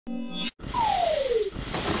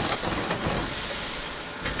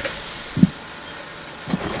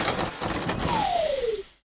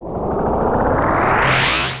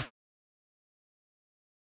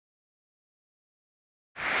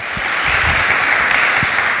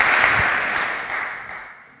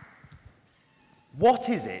What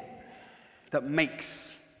is it that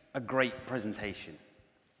makes a great presentation?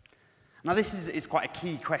 Now, this is quite a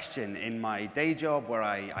key question in my day job, where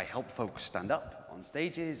I help folks stand up on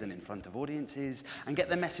stages and in front of audiences and get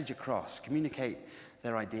their message across, communicate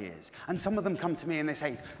their ideas. And some of them come to me and they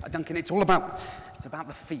say, Duncan, it's about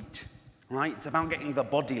the feet, right? It's about getting the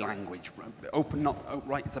body language open,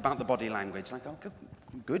 right? It's about the body language. Like, oh,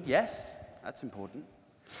 good, yes, that's important.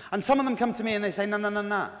 And some of them come to me and they say,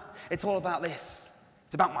 no, it's all about this.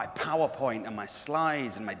 It's about my PowerPoint and my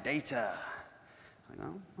slides and my data. I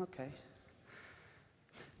go, okay.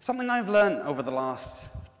 Something I've learned over the last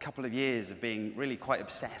couple of years of being really quite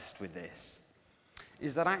obsessed with this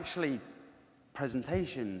is that actually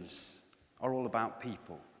presentations are all about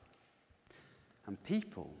people. And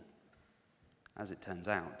people, as it turns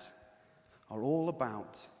out, are all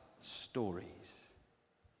about stories.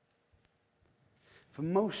 For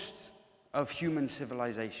most of human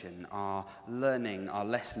civilization, our learning, our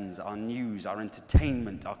lessons, our news, our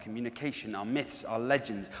entertainment, our communication, our myths, our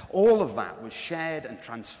legends, all of that was shared and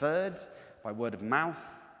transferred by word of mouth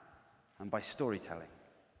and by storytelling.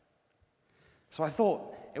 So I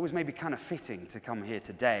thought it was maybe kind of fitting to come here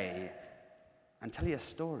today and tell you a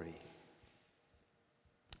story.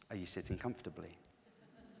 Are you sitting comfortably?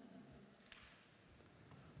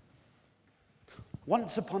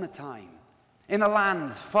 Once upon a time, in a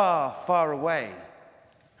land far, far away,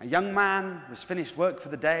 a young man was finished work for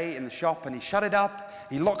the day in the shop, and he shut it up,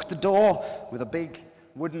 he locked the door with a big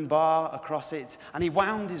wooden bar across it, and he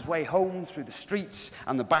wound his way home through the streets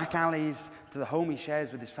and the back alleys to the home he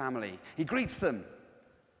shares with his family. He greets them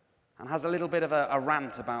and has a little bit of a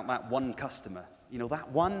rant about that one customer. You know, that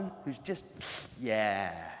one who's just,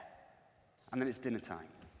 yeah. And then it's dinner time.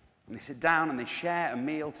 And they sit down and they share a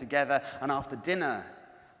meal together, and after dinner,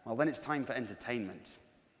 well, then it's time for entertainment.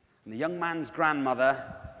 And the young man's grandmother,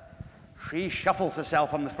 she shuffles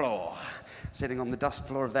herself on the floor, sitting on the dust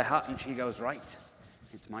floor of their hut, and she goes, right,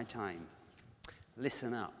 it's my time.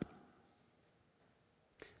 Listen up.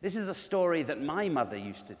 This is a story that my mother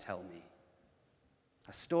used to tell me.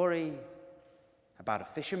 A story about a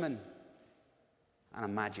fisherman and a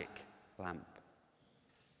magic lamp.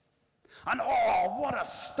 And oh, what a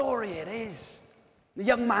story it is! The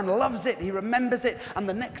young man loves it, he remembers it, and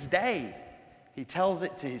the next day he tells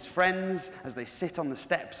it to his friends as they sit on the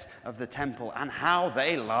steps of the temple, and how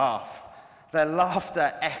they laugh. Their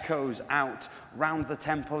laughter echoes out round the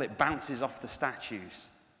temple, it bounces off the statues.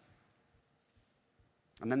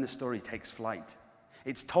 And then the story takes flight.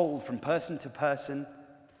 It's told from person to person,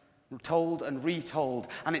 told and retold,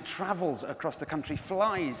 and it travels across the country,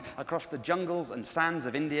 flies across the jungles and sands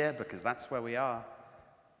of India, because that's where we are.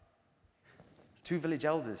 Two village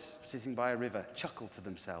elders sitting by a river chuckle to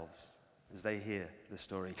themselves as they hear the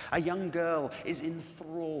story. A young girl is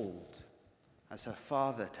enthralled as her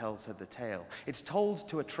father tells her the tale. It's told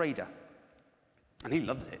to a trader, and he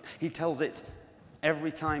loves it. He tells it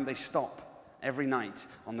every time they stop, every night,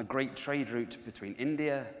 on the great trade route between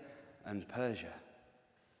India and Persia.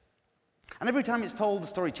 And every time it's told, the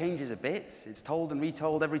story changes a bit. It's told and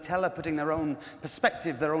retold, every teller putting their own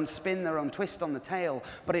perspective, their own spin, their own twist on the tale,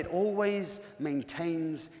 but it always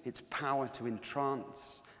maintains its power to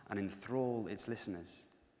entrance and enthrall its listeners.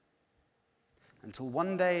 Until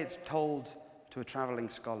one day it's told to a traveling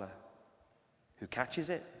scholar who catches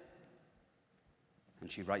it, and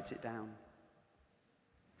she writes it down.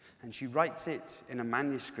 And she writes it in a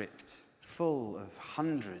manuscript full of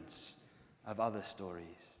hundreds of other stories.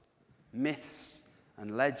 Myths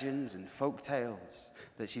and legends and folk tales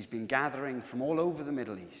that she's been gathering from all over the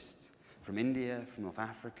Middle East, from India, from North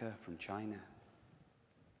Africa, from China.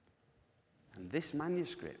 And this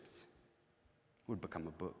manuscript would become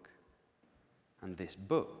a book. And this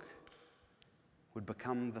book would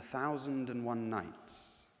become the 1001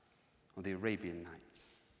 Nights, or the Arabian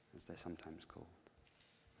Nights, as they're sometimes called.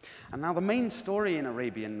 And now the main story in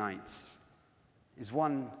Arabian Nights is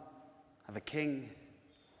one of a king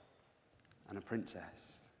and a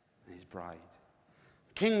princess and his bride.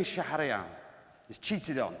 King Shahryar is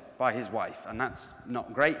cheated on by his wife, and that's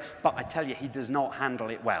not great, but I tell you, he does not handle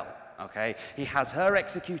it well, okay? He has her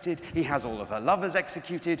executed, he has all of her lovers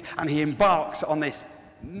executed, and he embarks on this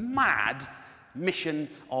mad mission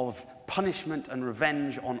of punishment and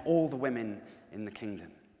revenge on all the women in the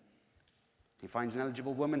kingdom. He finds an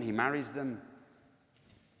eligible woman, he marries them,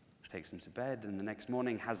 takes them to bed, and the next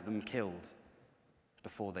morning has them killed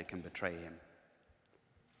before they can betray him.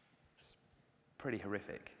 It's pretty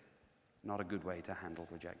horrific. Not a good way to handle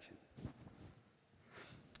rejection.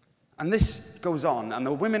 And this goes on, and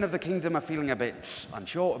the women of the kingdom are feeling a bit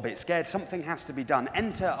unsure, a bit scared. Something has to be done.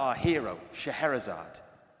 Enter our hero, Scheherazade.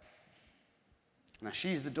 Now,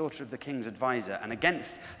 she's the daughter of the king's advisor, and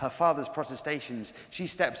against her father's protestations, she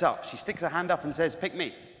steps up. She sticks her hand up and says, "Pick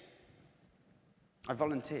me. I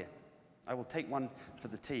volunteer. I will take one for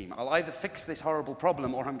the team. I'll either fix this horrible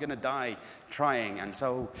problem or I'm going to die trying." And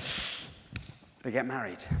so they get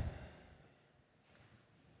married.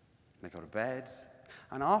 They go to bed.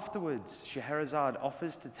 And afterwards, Scheherazade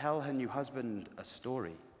offers to tell her new husband a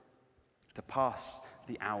story to pass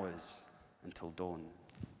the hours until dawn.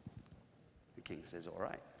 The king says, "All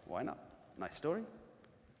right, why not? Nice story."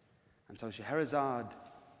 And so Scheherazade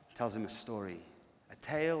tells him a story, a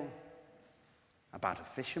tale about a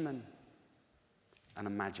fisherman and a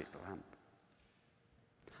magic lamp.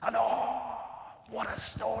 And oh, what a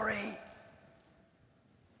story!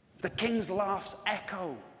 The king's laughs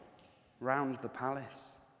echo round the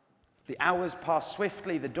palace. The hours pass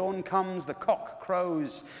swiftly, the dawn comes, the cock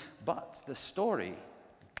crows, but the story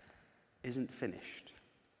isn't finished.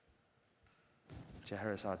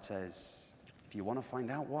 Scheherazade says, "If you want to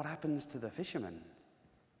find out what happens to the fisherman,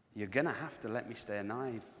 you're going to have to let me stay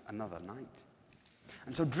alive another night."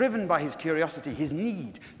 And so, driven by his curiosity, his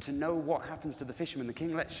need to know what happens to the fisherman, the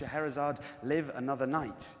king lets Scheherazade live another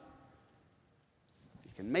night.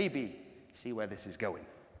 You can maybe see where this is going.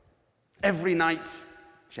 Every night,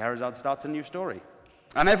 Scheherazade starts a new story.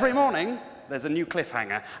 And every morning, there's a new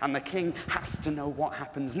cliffhanger, and the king has to know what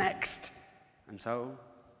happens next. And so,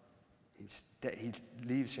 he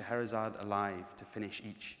leaves Scheherazade alive to finish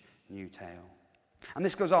each new tale. And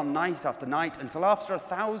this goes on night after night, until after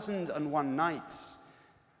 1,001 nights,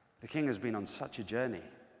 the king has been on such a journey,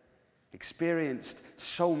 experienced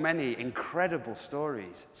so many incredible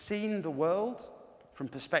stories, seen the world from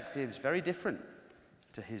perspectives very different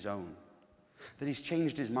to his own, that he's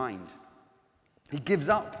changed his mind. He gives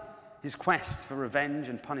up his quest for revenge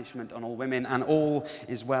and punishment on all women, and all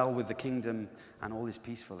is well with the kingdom, and all is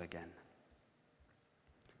peaceful again.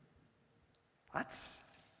 That's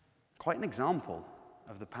quite an example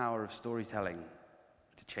of the power of storytelling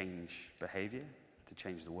to change behavior, to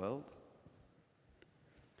change the world.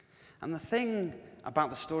 And the thing about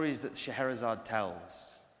the stories that Scheherazade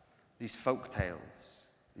tells, these folk tales,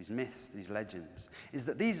 these myths, these legends, is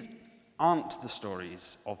that these aren't the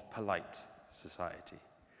stories of polite society.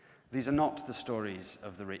 These are not the stories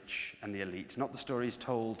of the rich and the elite, not the stories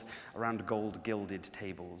told around gold-gilded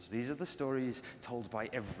tables. These are the stories told by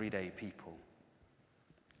everyday people.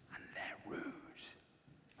 And they're rude.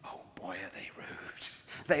 Oh boy, are they rude.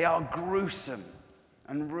 They are gruesome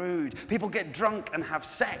and rude. People get drunk and have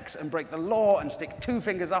sex and break the law and stick two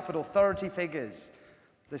fingers up at authority figures.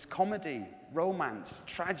 There's comedy, romance,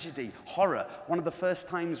 tragedy, horror. One of the first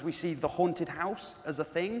times we see the haunted house as a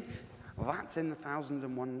thing, that's in the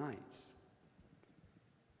 1,001 Nights.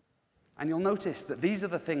 And you'll notice that these are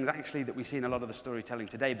the things actually that we see in a lot of the storytelling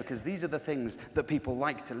today, because these are the things that people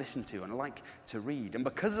like to listen to and like to read. And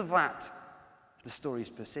because of that, the stories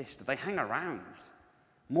persist. They hang around.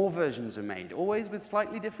 More versions are made, always with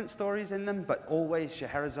slightly different stories in them, but always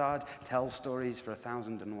Scheherazade tells stories for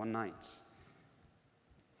 1,001 Nights.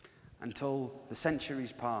 Until the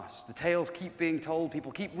centuries pass, the tales keep being told,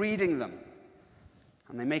 people keep reading them,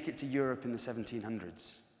 and they make it to Europe in the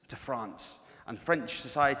 1700s, to France, and French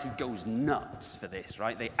society goes nuts for this,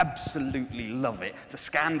 right? They absolutely love it. The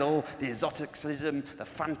scandal, the exoticism, the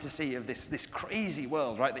fantasy of this crazy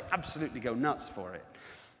world, right? They absolutely go nuts for it.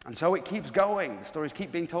 And so it keeps going. The stories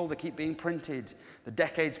keep being told, they keep being printed. The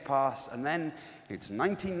decades pass, and then it's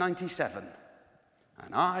 1997,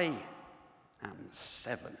 and I am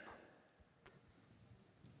 7.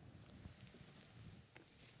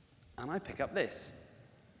 And I pick up this.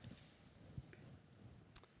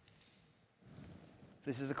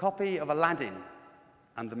 This is a copy of Aladdin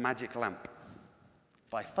and the Magic Lamp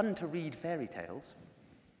by fun-to-read fairy tales.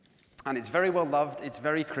 And it's very well loved, it's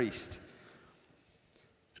very creased.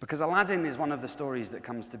 Because Aladdin is one of the stories that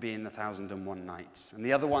comes to be in the 1,001 Nights. And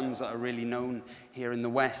the other ones that are really known here in the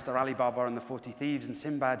West are Ali Baba and the 40 Thieves and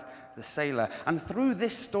Sinbad the Sailor. And through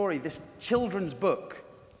this story, this children's book,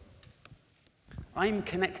 I'm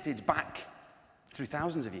connected back through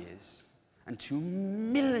thousands of years and to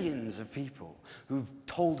millions of people who've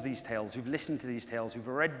told these tales, who've listened to these tales, who've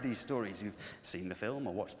read these stories, who've seen the film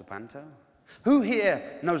or watched the panto. Who here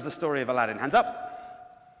knows the story of Aladdin? Hands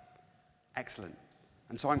up. Excellent.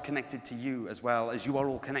 And so I'm connected to you as well, as you are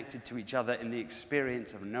all connected to each other in the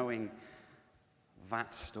experience of knowing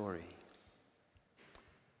that story.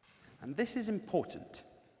 And this is important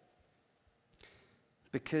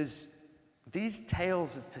because these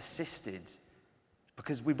tales have persisted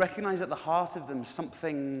because we recognize at the heart of them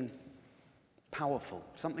something powerful,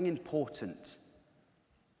 something important,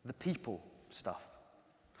 the people stuff.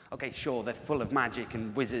 Okay, sure, they're full of magic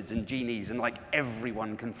and wizards and genies, and like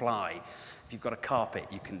everyone can fly. If you've got a carpet,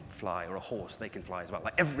 you can fly, or a horse, they can fly as well.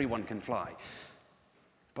 Like everyone can fly.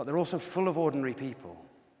 But they're also full of ordinary people.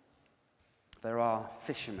 There are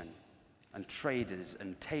fishermen and traders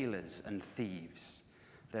and tailors and thieves.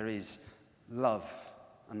 There is love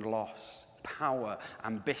and loss, power,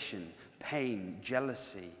 ambition, pain,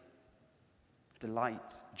 jealousy,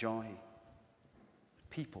 delight, joy,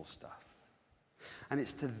 people stuff. And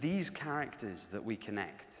it's to these characters that we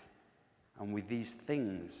connect, and with these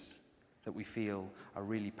things that we feel a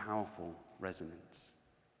really powerful resonance.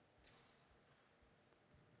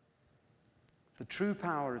 The true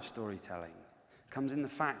power of storytelling comes in the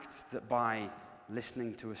fact that by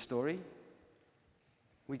listening to a story,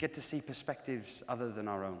 we get to see perspectives other than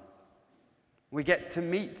our own. We get to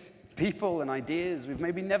meet people and ideas we've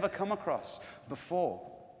maybe never come across before.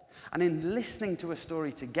 And in listening to a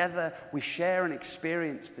story together, we share an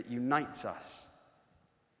experience that unites us.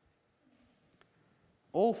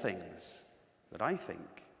 All things that I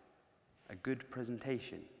think a good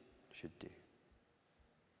presentation should do.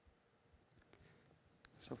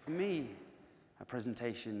 So for me, a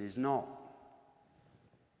presentation is not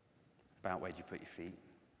about where you put your feet,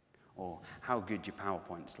 or how good your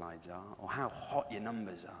PowerPoint slides are, or how hot your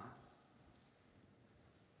numbers are.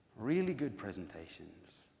 Really good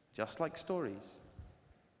presentations, just like stories,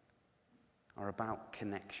 are about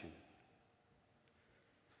connection.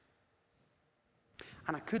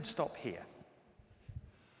 And I could stop here,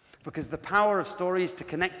 because the power of stories to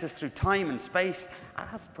connect us through time and space,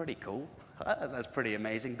 that's pretty cool. That's pretty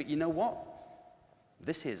amazing. But you know what?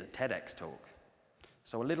 This here's a TEDx talk.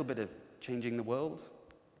 So a little bit of changing the world,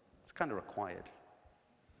 it's kind of required.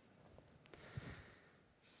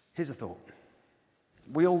 Here's a thought.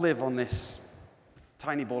 We all live on this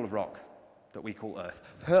tiny ball of rock that we call Earth,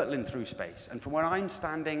 hurtling through space. And from where I'm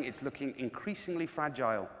standing, it's looking increasingly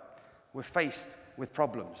fragile. We're faced with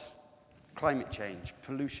problems. Climate change,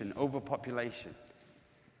 pollution, overpopulation.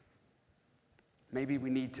 Maybe we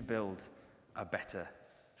need to build a better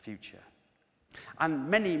future. And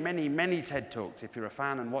many, many, many TED Talks, if you're a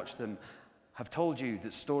fan and watch them, have told you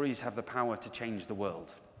that stories have the power to change the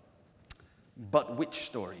world. But which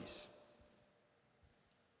stories?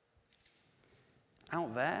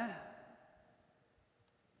 Out there,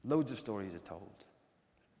 loads of stories are told,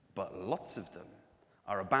 but lots of them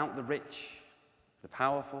are about the rich, the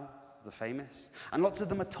powerful, the famous, and lots of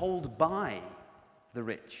them are told by the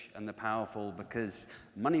rich and the powerful because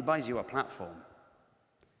money buys you a platform.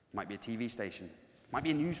 Might be a TV station, might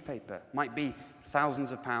be a newspaper, might be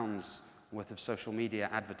thousands of pounds worth of social media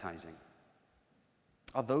advertising.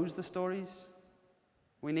 Are those the stories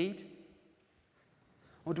we need?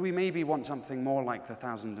 Or do we maybe want something more like the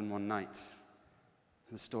 1001 Nights?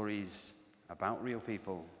 The stories about real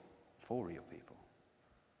people, for real people.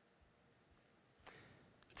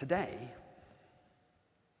 Today,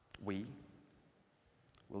 we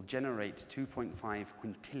will generate 2.5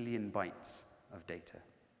 quintillion bytes of data.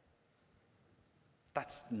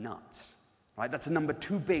 That's nuts, right? That's a number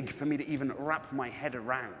too big for me to even wrap my head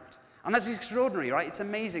around. And that's extraordinary, right? It's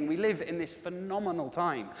amazing. We live in this phenomenal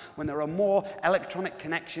time when there are more electronic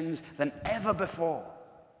connections than ever before.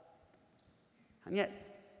 And yet,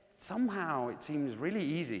 somehow it seems really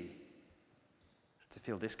easy to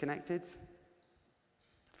feel disconnected,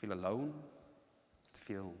 to feel alone, to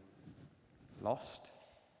feel lost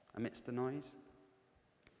amidst the noise.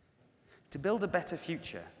 To build a better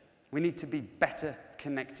future, we need to be better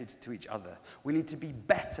connected to each other. We need to be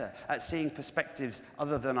better at seeing perspectives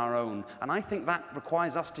other than our own. And I think that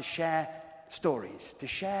requires us to share stories, to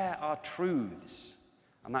share our truths.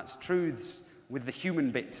 And that's truths with the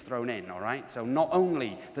human bits thrown in, all right? So not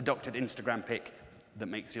only the doctored Instagram pic that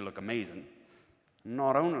makes you look amazing,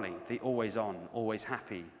 not only the always on, always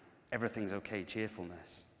happy, everything's okay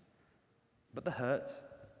cheerfulness, but the hurt,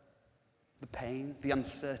 the pain, the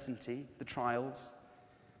uncertainty, the trials,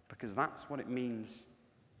 because that's what it means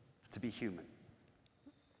to be human.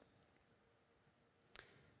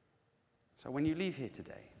 So when you leave here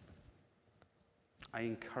today, I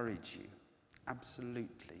encourage you,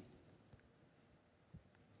 absolutely,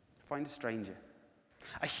 find a stranger,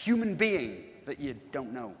 a human being that you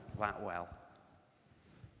don't know that well.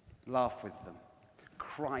 Laugh with them,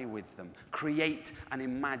 cry with them, create and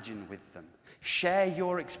imagine with them. Share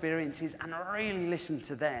your experiences and really listen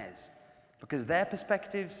to theirs, because their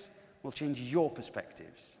perspectives will change your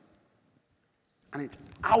perspectives. And it's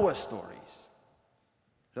our stories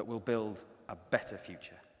that will build a better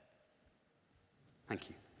future. Thank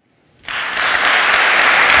you.